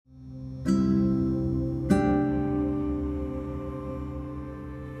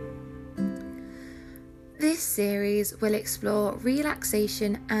This series will explore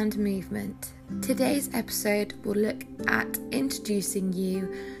relaxation and movement. Today's episode will look at introducing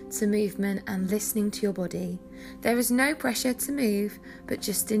you to movement and listening to your body. There is no pressure to move, but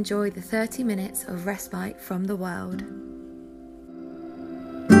just enjoy the 30 minutes of respite from the world.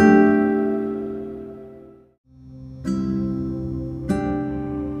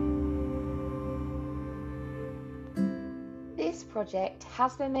 This project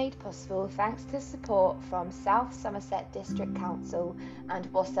has been made possible thanks to support from South Somerset District Council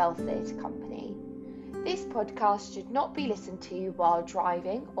and Bossell Theatre Company. This podcast should not be listened to while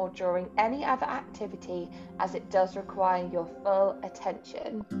driving or during any other activity, as it does require your full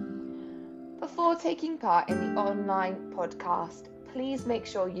attention. Before taking part in the online podcast, please make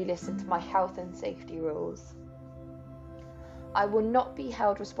sure you listen to my health and safety rules. I will not be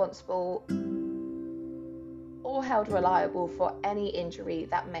held responsible or held reliable for any injury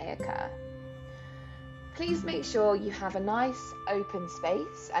that may occur. Please make sure you have a nice open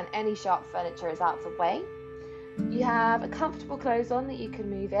space and any sharp furniture is out of the way. You have a comfortable clothes on that you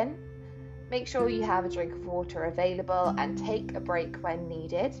can move in. Make sure you have a drink of water available and take a break when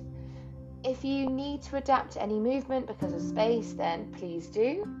needed. If you need to adapt to any movement because of space, then please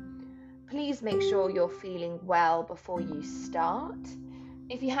do. Please make sure you're feeling well before you start.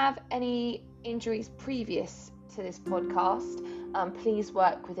 If you have any injuries previous to this podcast, please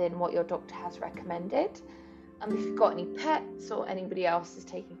work within what your doctor has recommended. If you've got any pets or anybody else is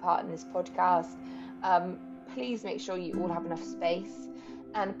taking part in this podcast, please make sure you all have enough space.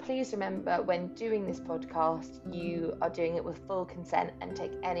 And please remember, when doing this podcast, you are doing it with full consent and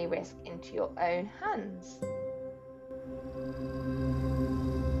take any risk into your own hands.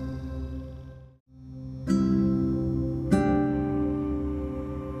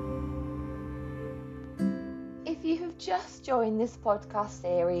 If you have just joined this podcast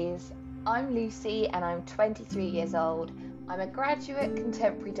series, I'm Lucy and I'm 23 years old. I'm a graduate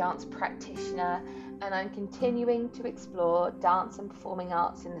contemporary dance practitioner and I'm continuing to explore dance and performing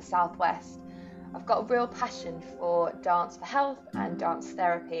arts in the Southwest. I've got a real passion for dance for health and dance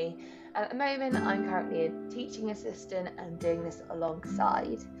therapy, and at the moment I'm currently a teaching assistant and doing this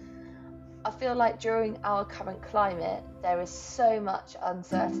alongside. I feel like during our current climate there is so much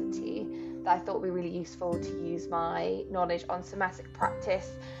uncertainty that I thought would be really useful to use my knowledge on somatic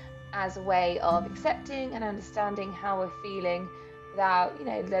practice as a way of accepting and understanding how we're feeling without,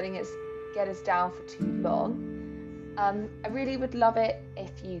 letting it get us down for too long. I really would love it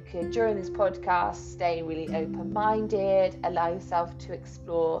if you could, during this podcast, stay really open-minded, allow yourself to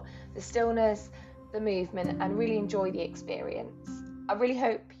explore the stillness, the movement, and really enjoy the experience. I really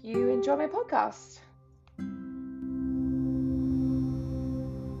hope you enjoy my podcast.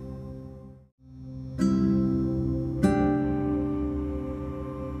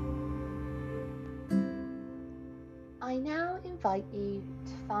 I now invite you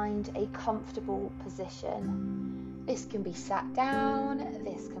to find a comfortable position. This can be sat down,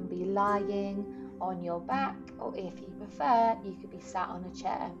 this can be lying on your back, or if you prefer, you could be sat on a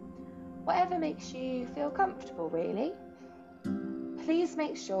chair. Whatever makes you feel comfortable, really. Please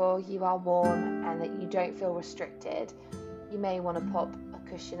make sure you are warm and that you don't feel restricted. You may want to pop a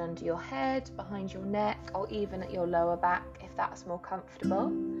cushion under your head, behind your neck, or even at your lower back if that's more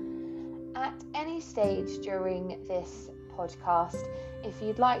comfortable. At any stage during this podcast, if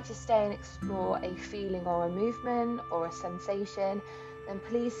you'd like to stay and explore a feeling or a movement or a sensation, then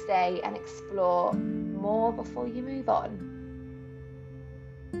please stay and explore more before you move on.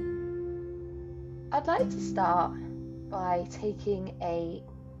 I'd like to start by taking a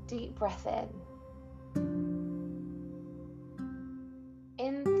deep breath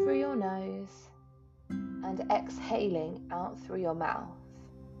in through your nose and exhaling out through your mouth.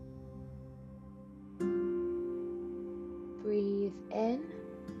 Breathe in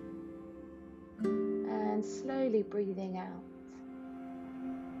and slowly breathing out.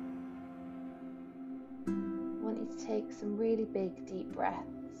 I want you to take some really big deep breaths.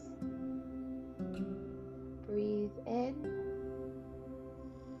 Breathe in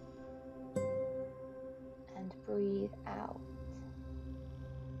and breathe out.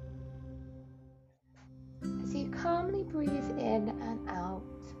 As you calmly breathe in and out,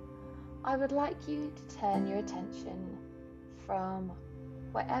 I would like you to turn your attention from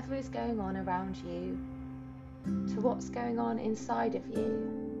whatever is going on around you to what's going on inside of you.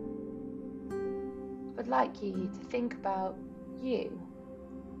 I would like you to think about you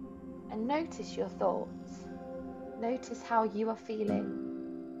and notice your thoughts. Notice how you are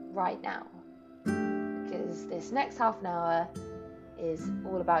feeling right now, because this next half an hour is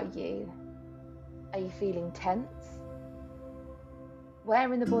all about you. Are you feeling tense?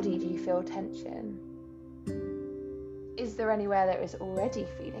 Where in the body do you feel tension? Is there anywhere that is already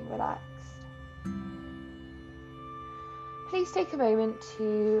feeling relaxed? Please take a moment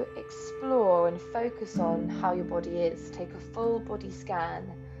to explore and focus on how your body is. Take a full body scan,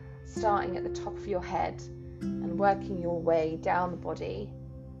 starting at the top of your head and working your way down the body,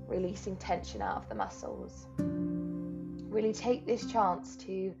 releasing tension out of the muscles. Really take this chance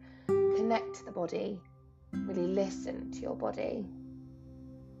to connect to the body, really listen to your body.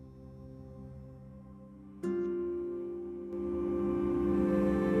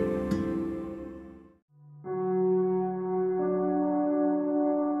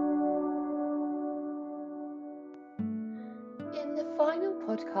 In the final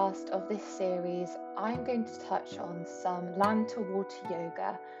podcast of this series, I'm going to touch on some land to water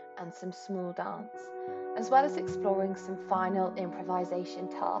yoga and some small dance, as well as exploring some final improvisation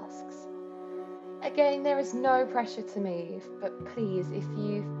tasks. Again, there is no pressure to move, but please, if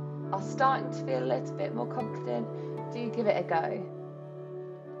you are starting to feel a little bit more confident, do give it a go.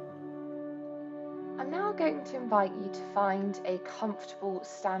 I'm now going to invite you to find a comfortable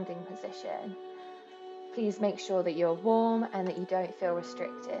standing position. Please make sure that you're warm and that you don't feel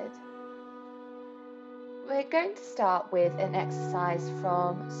restricted. We're going to start with an exercise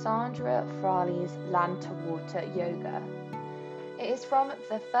from Sandra Frali's Land to Water Yoga. It is from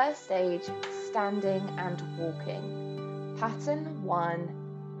the first stage, Standing and Walking, Pattern 1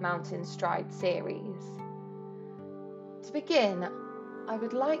 Mountain Stride series. To begin, I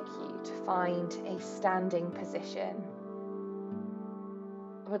would like you to find a standing position.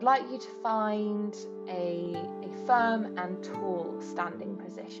 I would like you to find a firm and tall standing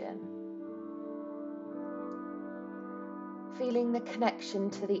position. Feeling the connection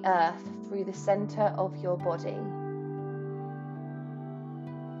to the earth through the center of your body.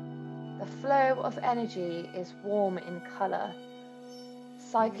 The flow of energy is warm in color,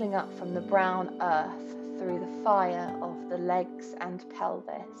 cycling up from the brown earth through the fire of the legs and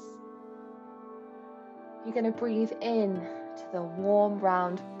pelvis. You're going to breathe in to the warm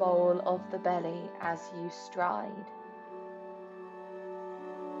round bowl of the belly as you stride.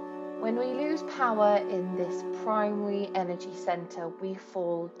 When we lose power in this primary energy center, we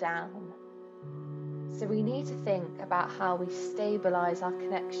fall down. So we need to think about how we stabilize our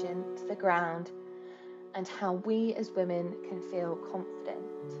connection to the ground and how we as women can feel confident.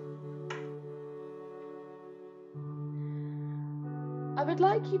 I would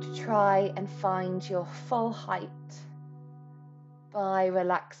like you to try and find your full height by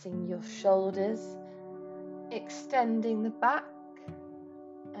relaxing your shoulders, extending the back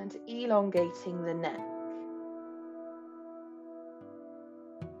and elongating the neck.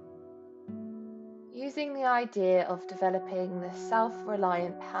 Using the idea of developing the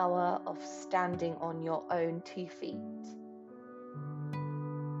self-reliant power of standing on your own 2 feet.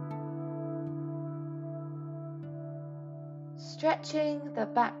 Stretching the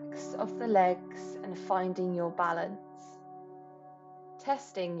backs of the legs and finding your balance.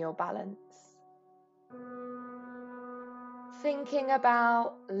 Testing your balance. Thinking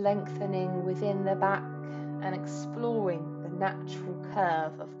about lengthening within the back and exploring the natural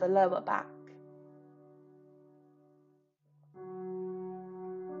curve of the lower back.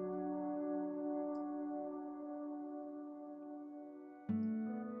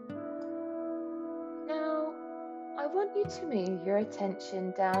 Now, I want you to move your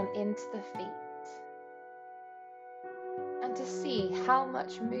attention down into the feet and to see how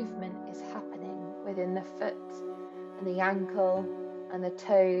much movement is happening within the foot and the ankle and the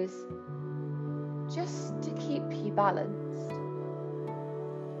toes, just to keep you balanced.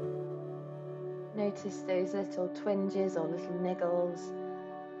 Notice those little twinges or little niggles,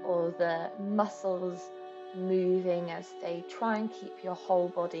 or the muscles moving as they try and keep your whole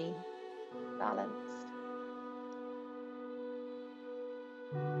body balanced.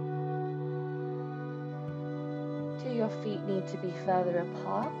 Do your feet need to be further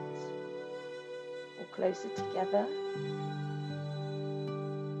apart or closer together?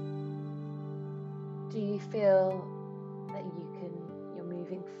 Do you feel that you're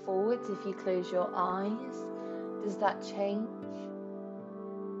moving forwards if you close your eyes? Does that change?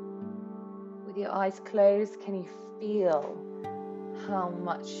 With your eyes closed, can you feel how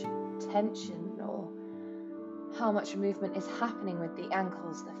much tension or how much movement is happening with the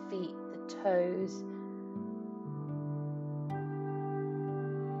ankles, the feet, the toes?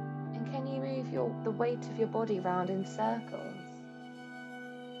 And can you move the weight of your body round in circles?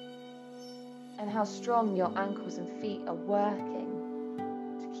 And how strong your ankles and feet are working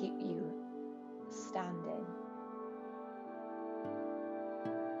to keep you standing.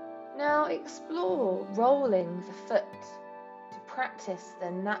 Now explore rolling the foot to practice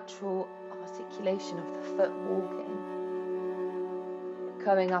the natural articulation of the foot walking.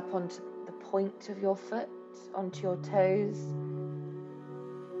 coming up onto the point of your foot, onto your toes,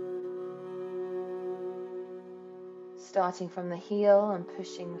 starting from the heel and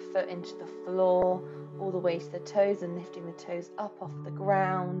pushing the foot into the floor all the way to the toes and lifting the toes up off the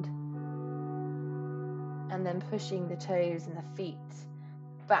ground, and then pushing the toes and the feet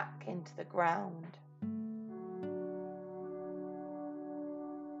back into the ground.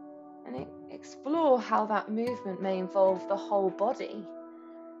 And explore how that movement may involve the whole body.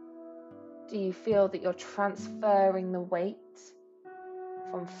 Do you feel that you're transferring the weight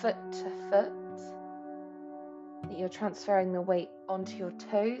from foot to foot? That you're transferring the weight onto your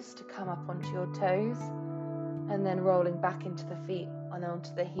toes to come up onto your toes, and then rolling back into the feet and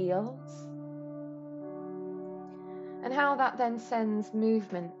onto the heels? And how that then sends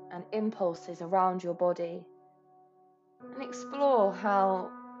movement and impulses around your body. And explore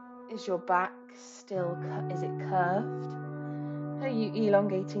how is your back still, is it curved? Are you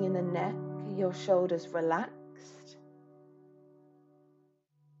elongating in the neck? Are your shoulders relaxed?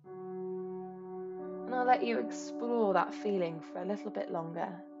 And I'll let you explore that feeling for a little bit longer.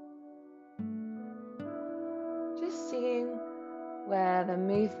 Just seeing where the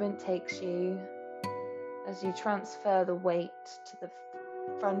movement takes you as you transfer the weight to the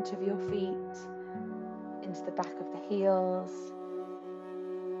front of your feet, into the back of the heels.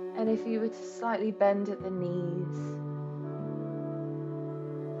 And if you were to slightly bend at the knees,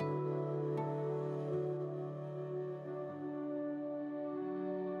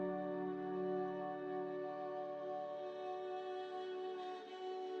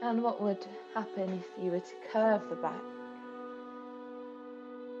 and what would happen if you were to curve the back,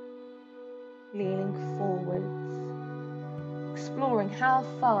 leaning forwards, exploring how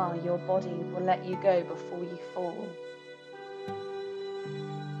far your body will let you go before you fall.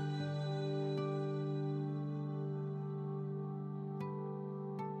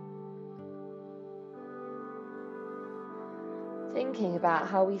 Thinking about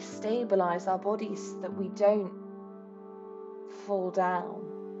how we stabilize our bodies so that we don't fall down,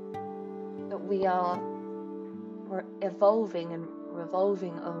 that we're evolving and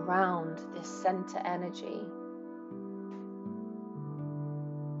revolving around this center energy.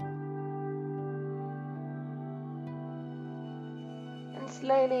 And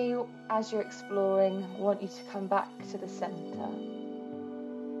slowly, as you're exploring, I want you to come back to the center,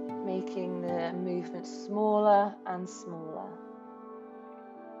 making the movement smaller and smaller.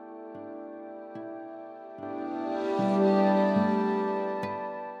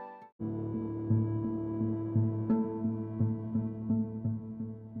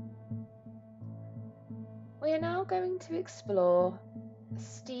 We are now going to explore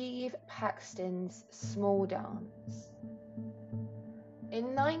Steve Paxton's small dance.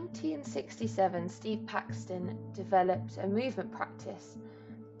 In 1967, Steve Paxton developed a movement practice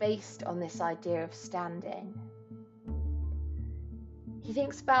based on this idea of standing. He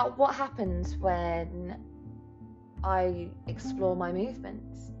thinks about what happens when I explore my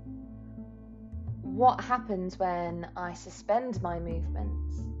movements. What happens when I suspend my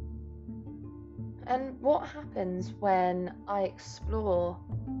movements? And what happens when I explore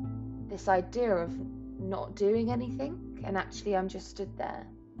this idea of not doing anything and actually I'm just stood there?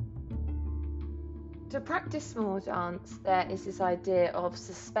 To practice small dance, there is this idea of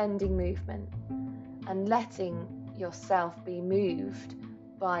suspending movement and letting yourself be moved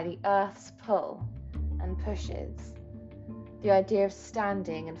by the earth's pull and pushes. The idea of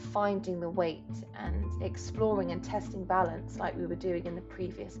standing and finding the weight and exploring and testing balance like we were doing in the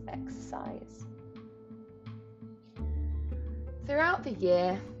previous exercise. Throughout the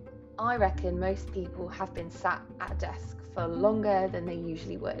year, I reckon most people have been sat at a desk for longer than they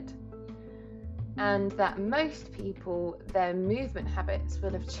usually would. And that most people, their movement habits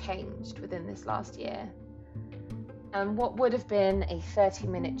will have changed within this last year. And what would have been a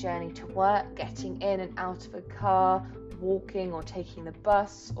 30-minute journey to work, getting in and out of a car, walking or taking the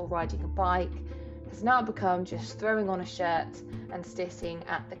bus or riding a bike, has now become just throwing on a shirt and sitting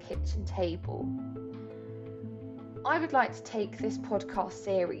at the kitchen table. I would like to take this podcast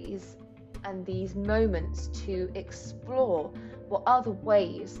series and these moments to explore what other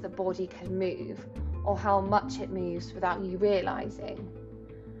ways the body can move or how much it moves without you realizing.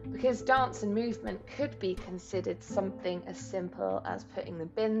 Because dance and movement could be considered something as simple as putting the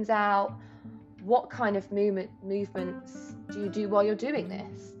bins out. What kind of movements do you do while you're doing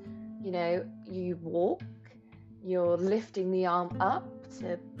this? You know, you walk, you're lifting the arm up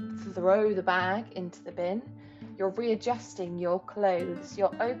to throw the bag into the bin, you're readjusting your clothes,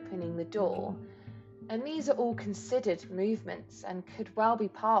 you're opening the door. And these are all considered movements and could well be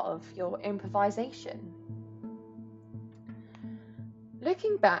part of your improvisation.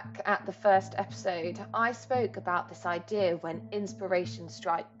 Looking back at the first episode, I spoke about this idea when inspiration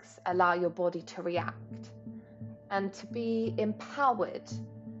strikes, allow your body to react and to be empowered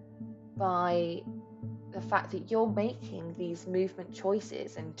by the fact that you're making these movement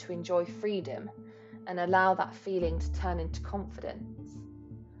choices and to enjoy freedom and allow that feeling to turn into confidence.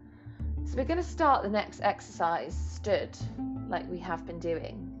 So we're going to start the next exercise stood, like we have been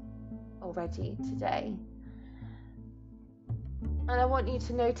doing already today. And I want you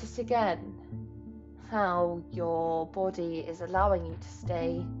to notice again how your body is allowing you to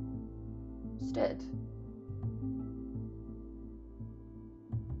stay stood.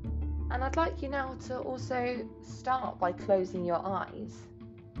 And I'd like you now to also start by closing your eyes.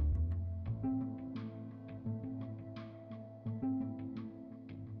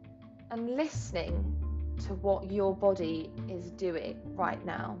 And listening to what your body is doing right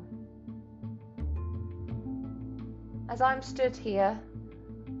now. As I'm stood here,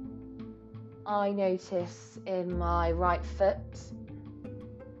 I notice in my right foot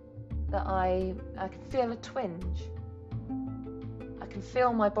that I can feel a twinge. I can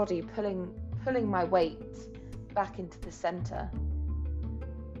feel my body pulling my weight back into the centre.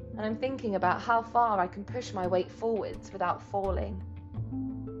 And I'm thinking about how far I can push my weight forwards without falling.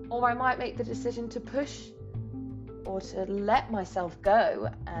 Or I might make the decision to push or to let myself go,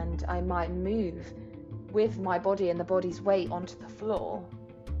 and I might move with my body and the body's weight onto the floor.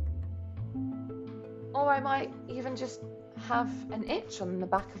 Or I might even just have an itch on the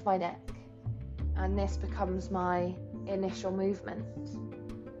back of my neck, and this becomes my initial movement.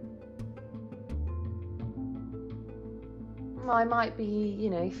 I might be,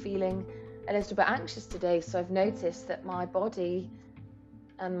 feeling a little bit anxious today, so I've noticed that my body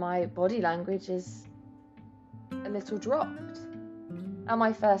and my body language is a little dropped. And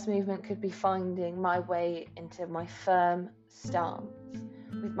my first movement could be finding my way into my firm stance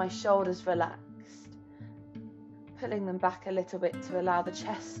with my shoulders relaxed, pulling them back a little bit to allow the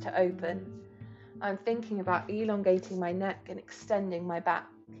chest to open. I'm thinking about elongating my neck and extending my back.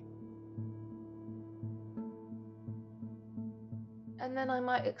 And then I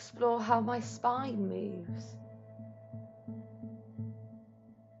might explore how my spine moves,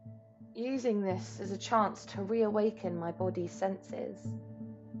 using this as a chance to reawaken my body's senses.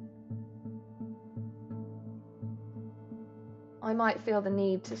 I might feel the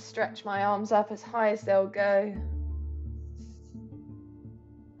need to stretch my arms up as high as they'll go.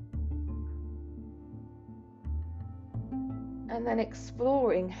 And then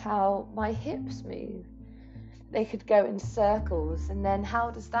exploring how my hips move. They could go in circles, and then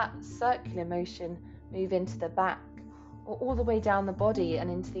how does that circular motion move into the back, or all the way down the body and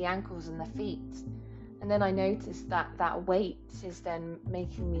into the ankles and the feet. And then I noticed that weight is then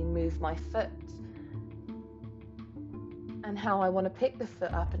making me move my foot, and how I want to pick the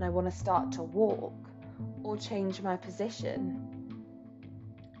foot up and I want to start to walk or change my position,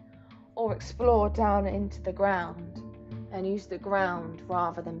 or explore down into the ground and use the ground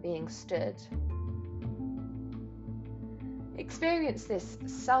rather than being stood. Experience this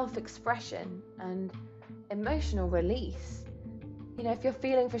self-expression and emotional release. If you're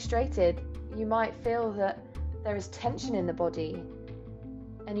feeling frustrated, you might feel that there is tension in the body,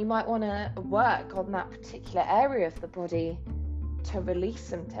 and you might want to work on that particular area of the body to release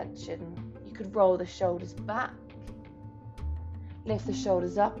some tension. You could roll the shoulders back, lift the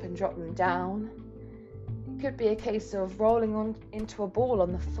shoulders up and drop them down. It could be a case of rolling on into a ball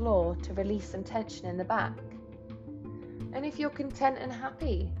on the floor to release some tension in the back. And if you're content and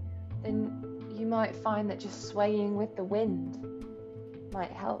happy, then you might find that just swaying with the wind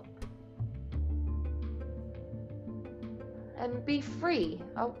might help. And be free.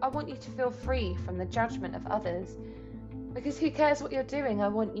 I want you to feel free from the judgment of others, because who cares what you're doing? I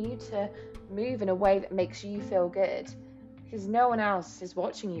want you to move in a way that makes you feel good, because no one else is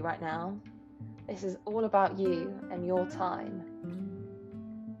watching you right now. This is all about you and your time.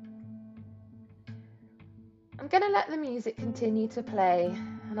 I'm going to let the music continue to play,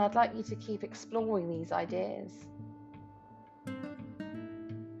 and I'd like you to keep exploring these ideas.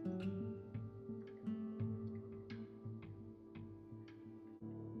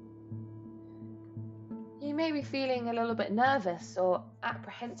 You may be feeling a little bit nervous or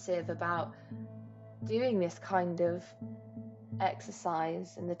apprehensive about doing this kind of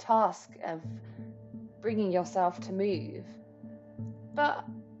exercise and the task of bringing yourself to move. But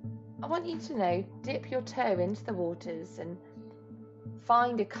I want you to know, dip your toe into the waters and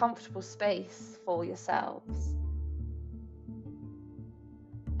find a comfortable space for yourselves.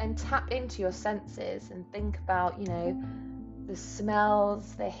 And tap into your senses and think about, the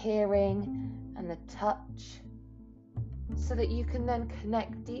smells, the hearing, and the touch. so that you can then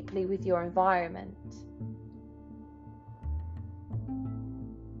connect deeply with your environment.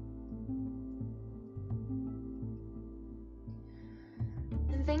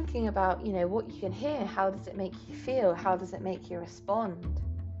 And thinking about, what you can hear, how does it make you feel? How does it make you respond?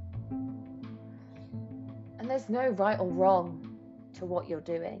 And there's no right or wrong to what you're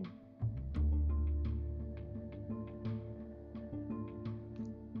doing.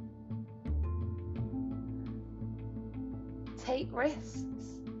 Take risks.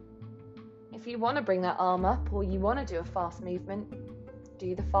 If you want to bring that arm up or you want to do a fast movement,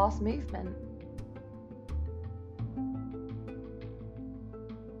 do the fast movement.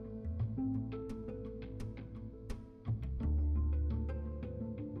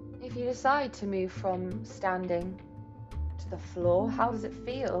 If you decide to move from standing to the floor, how does it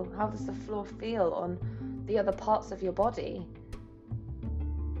feel? How does the floor feel on the other parts of your body?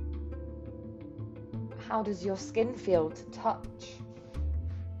 How does your skin feel to touch?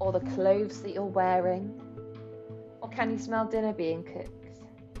 Or the clothes that you're wearing? Or can you smell dinner being cooked?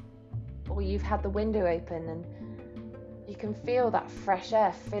 Or you've had the window open and you can feel that fresh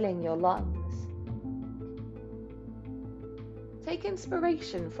air filling your lungs. Take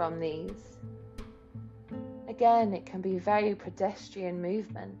inspiration from these. Again, it can be very pedestrian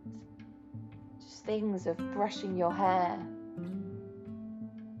movements. Just things of brushing your hair.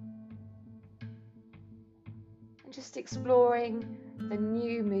 And just exploring the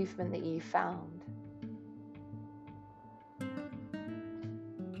new movement that you found.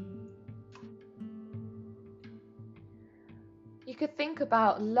 You could think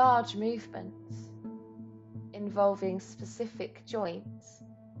about large movements involving specific joints.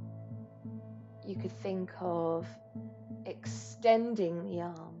 You could think of extending the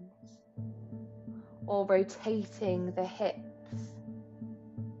arms or rotating the hips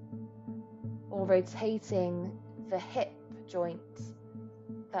or rotating the hip joint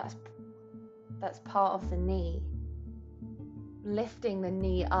that's part of the knee, lifting the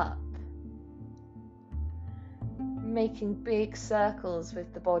knee up, making big circles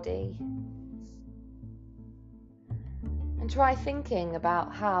with the body. And try thinking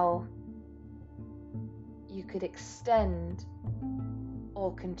about how you could extend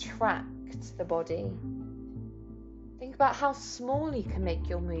or contract the body. Think about how small you can make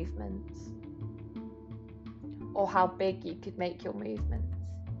your movements, or how big you could make your movements.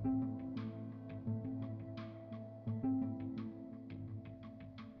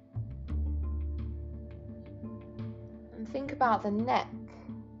 And think about the neck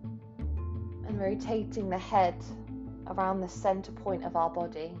and rotating the head around the center point of our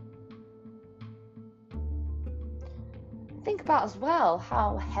body. Think about as well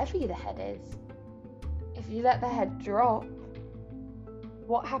how heavy the head is. If you let the head drop,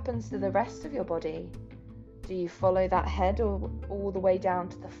 what happens to the rest of your body? Do you follow that head all the way down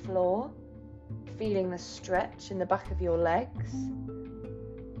to the floor, feeling the stretch in the back of your legs?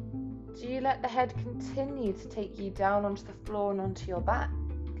 Do you let the head continue to take you down onto the floor and onto your back?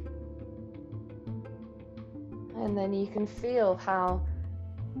 And then you can feel how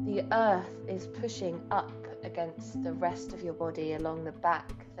the earth is pushing up against the rest of your body, along the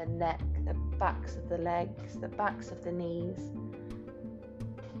back, the neck, the backs of the legs, the backs of the knees.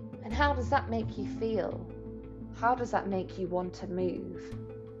 And how does that make you feel? How does that make you want to move?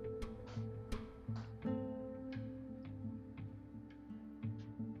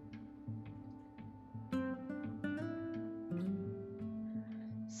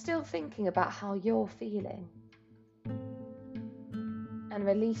 Still thinking about how you're feeling and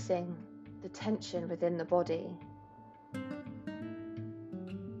releasing the tension within the body.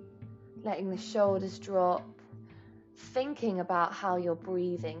 Letting the shoulders drop, thinking about how you're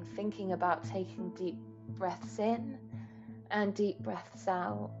breathing, thinking about taking deep breaths in and deep breaths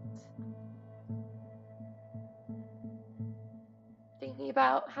out. Thinking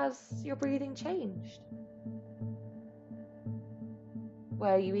about, has your breathing changed?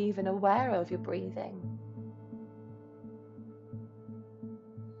 Were you even aware of your breathing?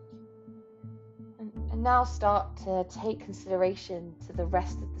 And now start to take consideration to the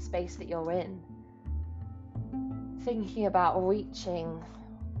rest of the space that you're in. Thinking about reaching.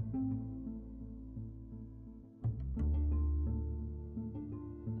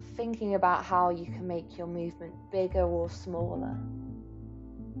 Thinking about how you can make your movement bigger or smaller.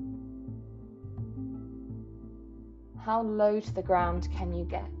 How low to the ground can you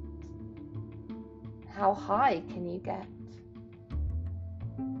get? How high can you get?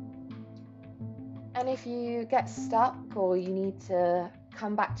 And if you get stuck or you need to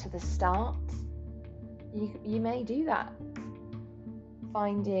come back to the start, you may do that.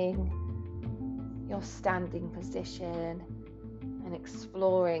 Finding your standing position, and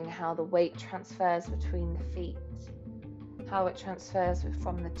exploring how the weight transfers between the feet, how it transfers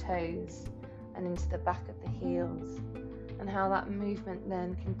from the toes and into the back of the heels, and how that movement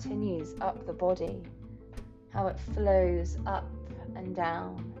then continues up the body, how it flows up and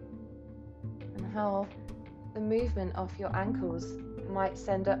down, and how the movement of your ankles might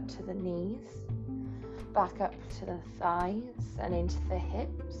send up to the knees, back up to the thighs and into the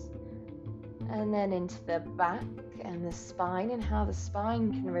hips, and then into the back and the spine, and how the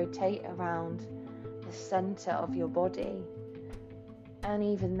spine can rotate around the center of your body, and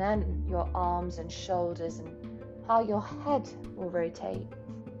even then your arms and shoulders, and how your head will rotate.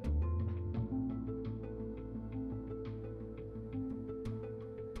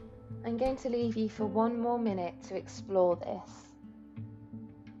 I'm going to leave you for 1 more minute to explore this,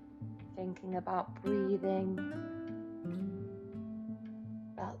 thinking about breathing,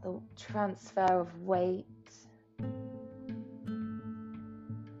 about the transfer of weight,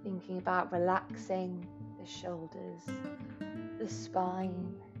 thinking about relaxing the shoulders, the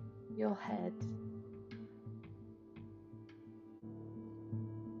spine, your head.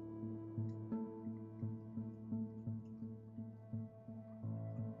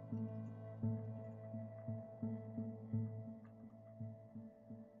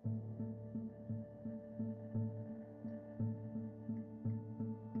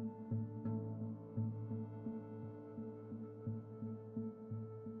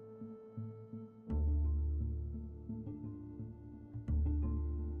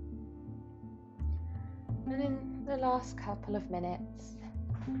 And in the last couple of minutes,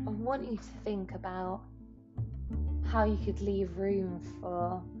 I want you to think about how you could leave room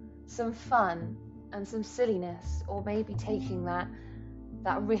for some fun and some silliness, or maybe taking that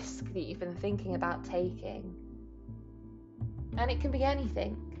risk that you've been thinking about taking. And it can be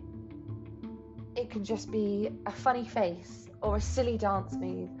anything. It can just be a funny face, or a silly dance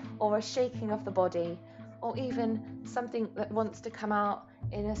move, or a shaking of the body, or even something that wants to come out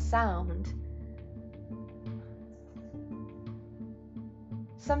in a sound.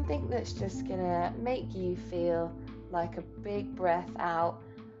 Something that's just gonna make you feel like a big breath out,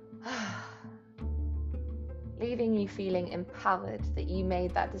 leaving you feeling empowered that you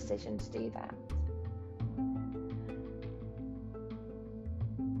made that decision to do that.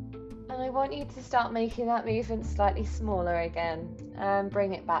 And I want you to start making that movement slightly smaller again, and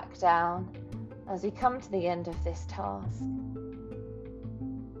bring it back down as we come to the end of this task.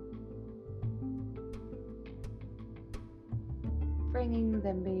 Bringing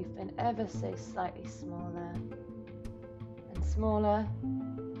the movement ever so slightly smaller and smaller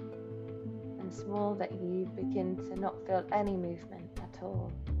and small, that you begin to not feel any movement at all.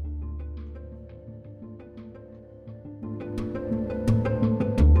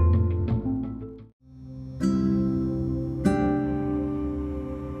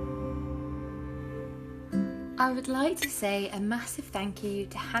 I would like to say a massive thank you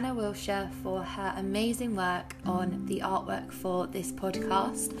to Hannah Wilshire for her amazing work on the artwork for this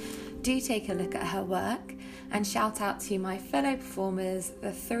podcast. Do take a look at her work, and shout out to my fellow performers,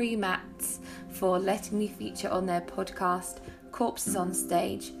 the 3 Mats, for letting me feature on their podcast, Corpses on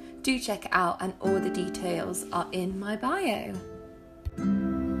Stage. Do check it out, and all the details are in my bio.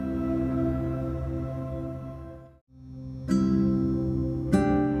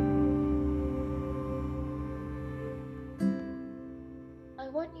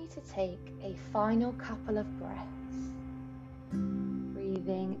 Take a final couple of breaths,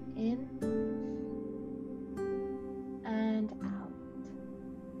 breathing in and out.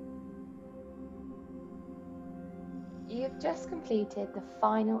 You've just completed the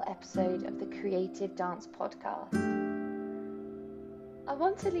final episode of the Creative Dance Podcast. I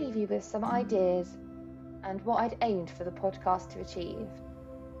want to leave you with some ideas and what I'd aimed for the podcast to achieve.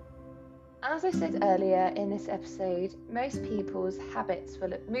 As I said earlier in this episode, most people's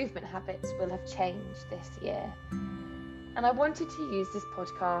movement habits will have changed this year. And I wanted to use this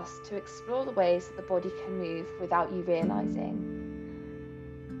podcast to explore the ways that the body can move without you realising.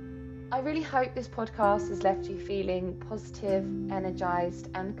 I really hope this podcast has left you feeling positive, energised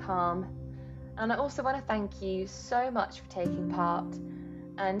and calm. And I also want to thank you so much for taking part.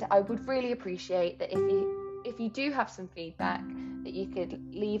 And I would really appreciate that if you do have some feedback, that you could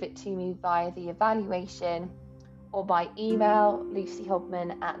leave it to me via the evaluation, or by email,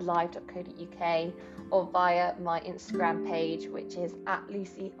 lucyhobman@live.co.uk, or via my Instagram page, which is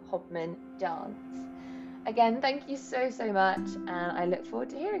 @lucyhobmandance. Again, thank you so much, and I look forward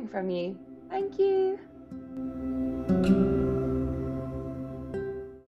to hearing from you. Thank you.